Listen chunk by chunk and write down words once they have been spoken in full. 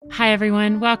Hi,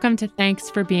 everyone. Welcome to Thanks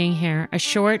for Being Here, a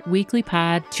short weekly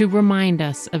pod to remind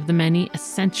us of the many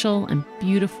essential and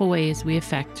beautiful ways we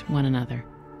affect one another.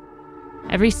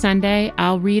 Every Sunday,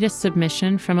 I'll read a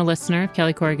submission from a listener of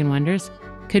Kelly Corrigan Wonders.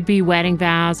 Could be wedding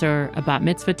vows or a bat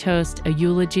mitzvah toast, a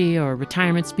eulogy or a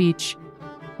retirement speech.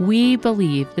 We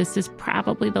believe this is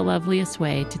probably the loveliest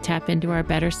way to tap into our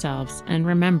better selves and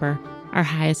remember our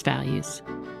highest values.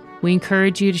 We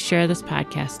encourage you to share this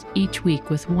podcast each week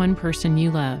with one person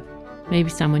you love, maybe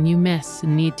someone you miss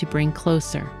and need to bring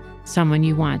closer, someone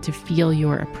you want to feel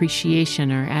your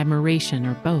appreciation or admiration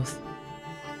or both.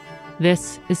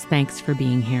 This is Thanks for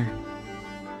Being Here.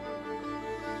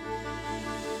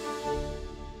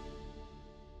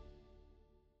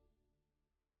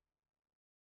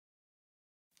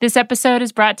 This episode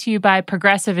is brought to you by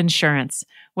Progressive Insurance.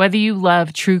 Whether you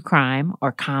love true crime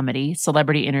or comedy,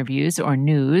 celebrity interviews, or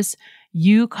news,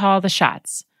 you call the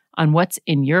shots on what's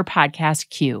in your podcast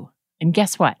queue. And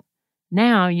guess what?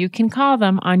 Now you can call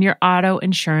them on your auto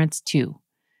insurance too.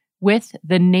 With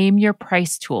the Name Your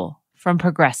Price tool from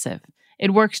Progressive.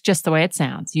 It works just the way it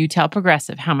sounds. You tell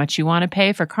Progressive how much you want to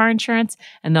pay for car insurance,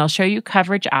 and they'll show you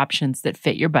coverage options that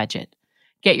fit your budget.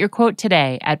 Get your quote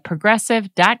today at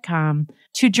Progressive.com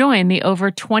to join the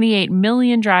over 28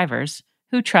 million drivers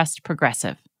who trust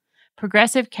Progressive.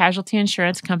 Progressive Casualty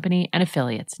Insurance Company and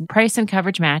Affiliates. Price and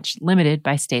coverage match limited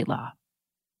by state law.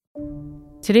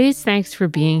 Today's Thanks for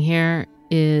Being Here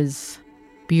is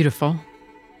beautiful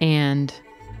and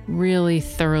really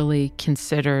thoroughly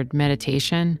considered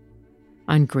meditation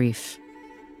on grief.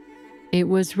 It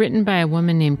was written by a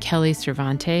woman named Kelly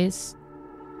Cervantes.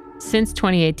 Since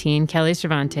 2018, Kelly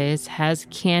Cervantes has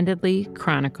candidly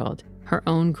chronicled her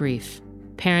own grief,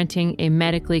 parenting a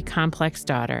medically complex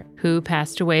daughter who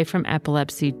passed away from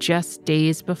epilepsy just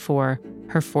days before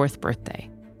her 4th birthday.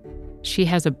 She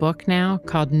has a book now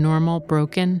called Normal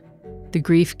Broken, The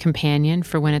Grief Companion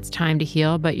for when it's time to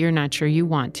heal, but you're not sure you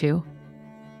want to.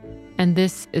 And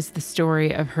this is the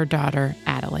story of her daughter,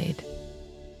 Adelaide.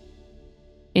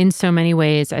 In so many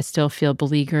ways, I still feel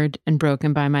beleaguered and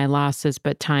broken by my losses,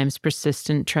 but time's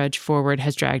persistent trudge forward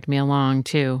has dragged me along,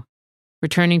 too.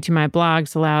 Returning to my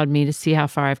blogs allowed me to see how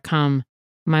far I've come.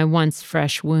 My once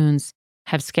fresh wounds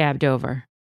have scabbed over.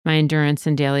 My endurance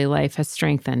in daily life has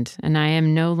strengthened, and I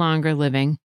am no longer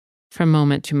living from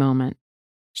moment to moment.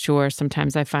 Sure,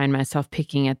 sometimes I find myself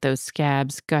picking at those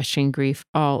scabs, gushing grief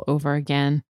all over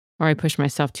again, or I push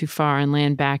myself too far and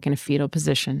land back in a fetal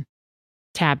position,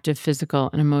 tapped of physical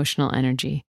and emotional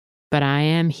energy. But I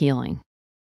am healing.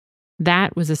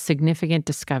 That was a significant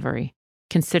discovery,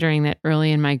 considering that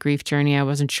early in my grief journey, I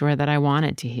wasn't sure that I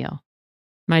wanted to heal.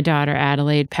 My daughter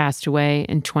Adelaide passed away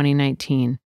in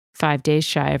 2019, 5 days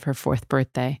shy of her 4th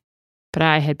birthday, but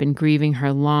I had been grieving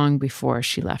her long before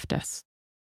she left us.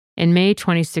 In May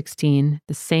 2016,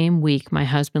 the same week my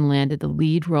husband landed the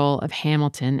lead role of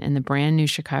Hamilton in the brand new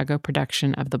Chicago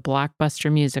production of the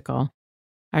blockbuster musical,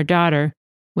 our daughter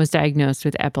was diagnosed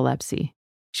with epilepsy.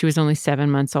 She was only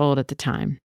 7 months old at the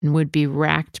time and would be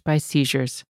racked by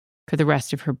seizures for the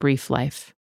rest of her brief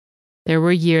life. There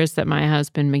were years that my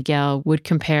husband, Miguel, would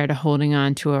compare to holding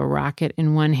on to a rocket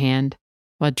in one hand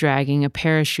while dragging a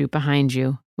parachute behind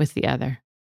you with the other.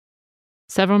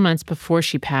 Several months before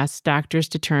she passed, doctors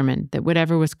determined that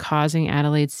whatever was causing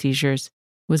Adelaide's seizures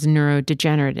was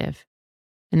neurodegenerative,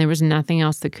 and there was nothing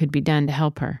else that could be done to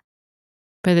help her.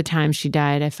 By the time she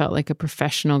died, I felt like a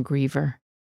professional griever.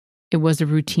 It was a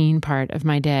routine part of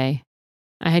my day.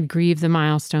 I had grieved the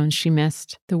milestones she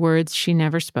missed, the words she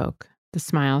never spoke, the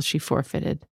smiles she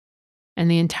forfeited,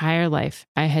 and the entire life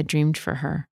I had dreamed for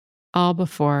her, all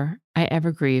before I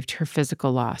ever grieved her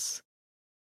physical loss.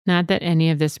 Not that any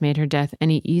of this made her death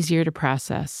any easier to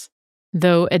process,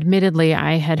 though admittedly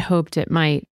I had hoped it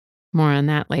might. More on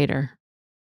that later.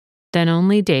 Then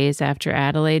only days after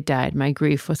Adelaide died, my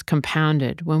grief was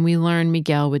compounded when we learned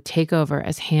Miguel would take over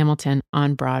as Hamilton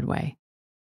on Broadway.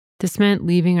 This meant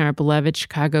leaving our beloved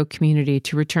Chicago community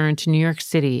to return to New York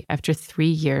City after 3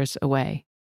 years away.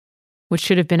 What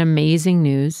should have been amazing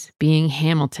news, being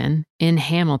Hamilton, in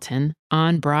Hamilton,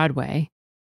 on Broadway,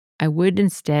 I would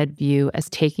instead view as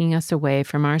taking us away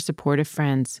from our supportive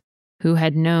friends who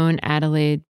had known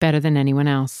Adelaide better than anyone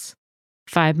else.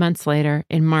 5 months later,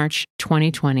 in March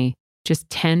 2020, just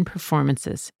 10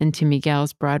 performances into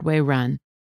Miguel's Broadway run,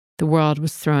 the world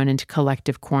was thrown into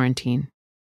collective quarantine.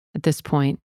 At this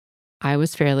point, I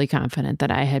was fairly confident that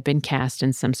I had been cast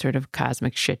in some sort of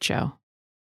cosmic shit show.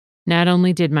 Not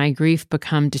only did my grief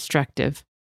become destructive,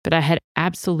 but I had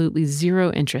absolutely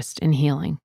zero interest in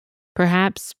healing.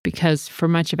 Perhaps because for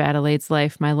much of Adelaide's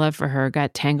life, my love for her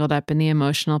got tangled up in the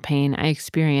emotional pain I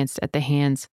experienced at the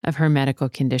hands of her medical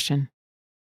condition.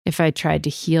 If I tried to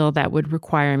heal, that would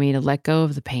require me to let go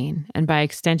of the pain, and by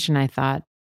extension, I thought,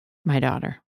 my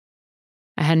daughter.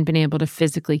 I hadn't been able to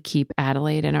physically keep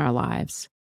Adelaide in our lives,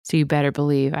 so you better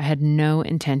believe I had no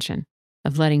intention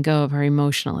of letting go of her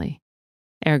emotionally,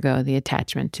 ergo the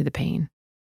attachment to the pain.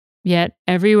 Yet,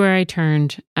 everywhere I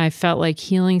turned, I felt like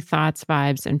healing thoughts,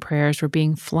 vibes, and prayers were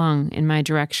being flung in my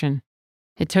direction.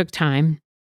 It took time,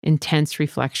 intense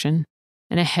reflection,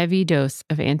 and a heavy dose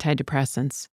of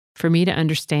antidepressants for me to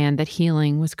understand that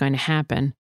healing was going to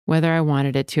happen, whether I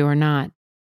wanted it to or not.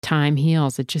 Time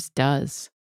heals, it just does.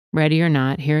 Ready or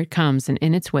not, here it comes, and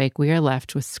in its wake, we are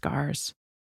left with scars.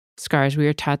 Scars we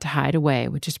are taught to hide away,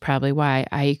 which is probably why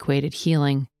I equated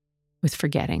healing with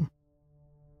forgetting.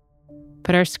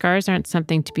 But our scars aren't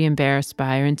something to be embarrassed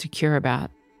by or insecure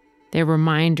about. They're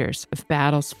reminders of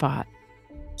battles fought.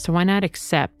 So why not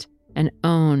accept and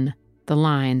own the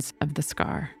lines of the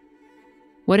scar?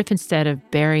 What if instead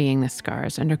of burying the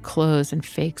scars under clothes and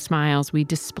fake smiles, we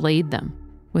displayed them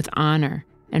with honor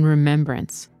and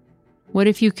remembrance? What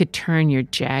if you could turn your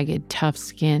jagged, tough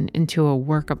skin into a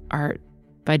work of art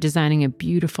by designing a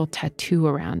beautiful tattoo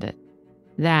around it?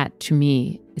 That, to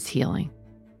me, is healing.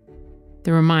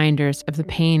 The reminders of the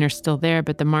pain are still there,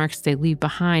 but the marks they leave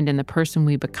behind and the person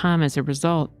we become as a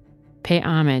result pay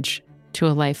homage to a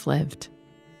life lived.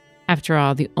 After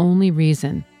all, the only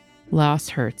reason loss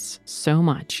hurts so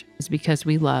much is because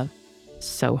we love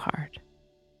so hard.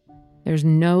 There's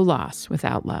no loss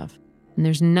without love, and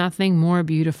there's nothing more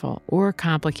beautiful or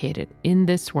complicated in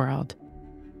this world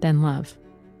than love.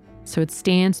 So it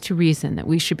stands to reason that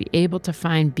we should be able to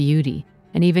find beauty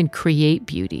and even create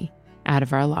beauty out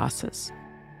of our losses.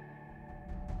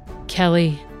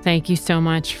 Kelly, thank you so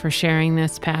much for sharing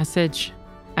this passage.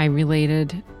 I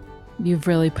related. You've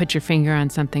really put your finger on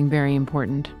something very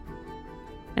important.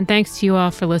 And thanks to you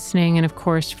all for listening, and of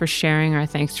course for sharing our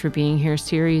Thanks for Being Here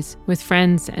series with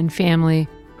friends and family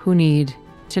who need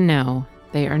to know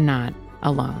they are not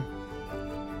alone.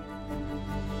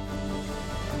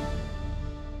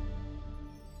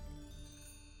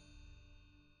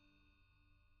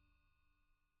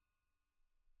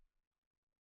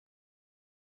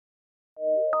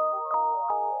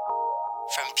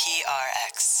 From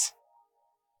PRX.